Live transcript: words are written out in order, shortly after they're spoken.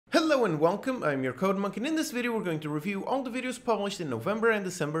Hello and welcome, I'm your Code Monk, and in this video we're going to review all the videos published in November and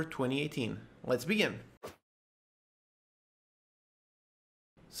December 2018. Let's begin.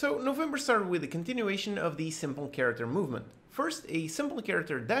 So November started with a continuation of the simple character movement. First, a simple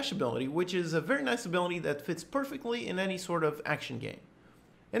character dash ability, which is a very nice ability that fits perfectly in any sort of action game.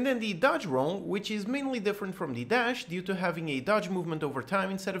 And then the dodge roll, which is mainly different from the dash due to having a dodge movement over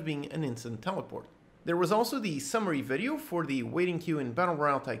time instead of being an instant teleport. There was also the summary video for the waiting queue in Battle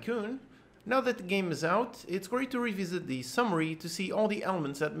Royale Tycoon. Now that the game is out, it's great to revisit the summary to see all the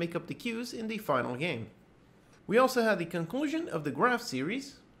elements that make up the queues in the final game. We also had the conclusion of the graph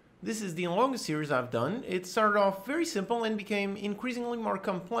series. This is the longest series I've done. It started off very simple and became increasingly more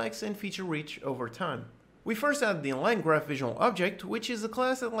complex and feature-rich over time. We first had the line graph visual object, which is a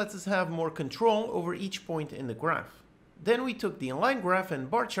class that lets us have more control over each point in the graph. Then we took the line graph and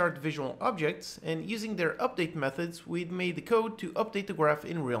bar chart visual objects, and using their update methods, we'd made the code to update the graph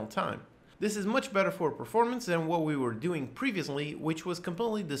in real time. This is much better for performance than what we were doing previously, which was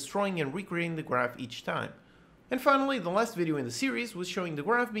completely destroying and recreating the graph each time. And finally, the last video in the series was showing the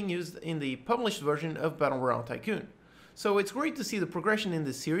graph being used in the published version of Battle Royale Tycoon. So it's great to see the progression in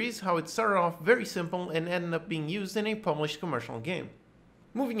this series, how it started off very simple and ended up being used in a published commercial game.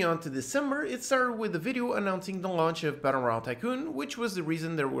 Moving on to December, it started with a video announcing the launch of Battle Royale Tycoon, which was the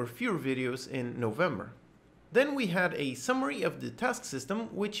reason there were fewer videos in November. Then we had a summary of the task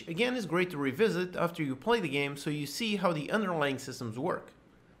system, which again is great to revisit after you play the game so you see how the underlying systems work.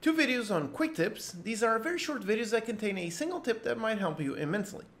 2 videos on quick tips. These are very short videos that contain a single tip that might help you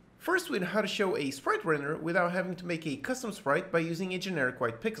immensely. First, with how to show a sprite render without having to make a custom sprite by using a generic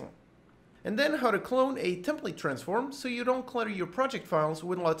white pixel. And then how to clone a template transform so you don't clutter your project files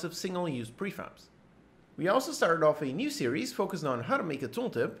with lots of single-use prefabs. We also started off a new series focused on how to make a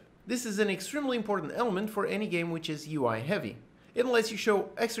tooltip. This is an extremely important element for any game which is UI heavy. It lets you show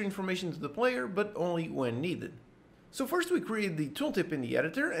extra information to the player, but only when needed. So first we created the tooltip in the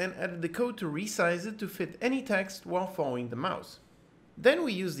editor and added the code to resize it to fit any text while following the mouse. Then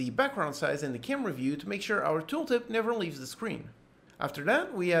we used the background size and the camera view to make sure our tooltip never leaves the screen. After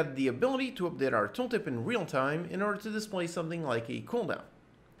that, we had the ability to update our tooltip in real time in order to display something like a cooldown.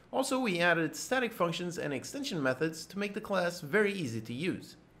 Also, we added static functions and extension methods to make the class very easy to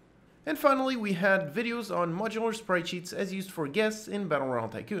use. And finally, we had videos on modular sprite sheets as used for guests in Battle Royale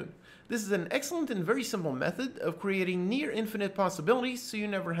Tycoon. This is an excellent and very simple method of creating near infinite possibilities so you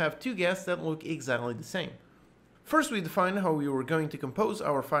never have 2 guests that look exactly the same. First, we defined how we were going to compose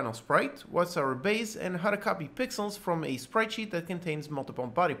our final sprite, what's our base, and how to copy pixels from a sprite sheet that contains multiple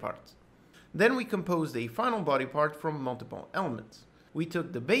body parts. Then we composed a final body part from multiple elements. We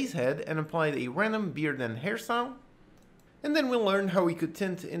took the base head and applied a random beard and hairstyle. And then we learned how we could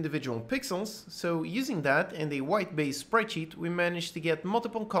tint individual pixels, so using that and a white base sprite sheet, we managed to get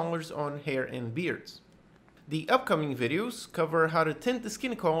multiple colors on hair and beards. The upcoming videos cover how to tint the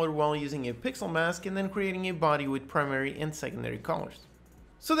skin color while using a pixel mask and then creating a body with primary and secondary colors.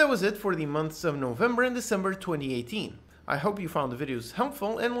 So that was it for the months of November and December 2018. I hope you found the videos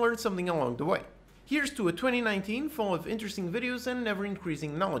helpful and learned something along the way. Here's to a 2019 full of interesting videos and never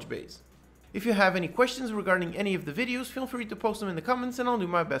increasing knowledge base. If you have any questions regarding any of the videos, feel free to post them in the comments and I'll do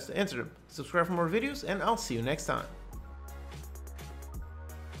my best to answer them. Subscribe for more videos and I'll see you next time.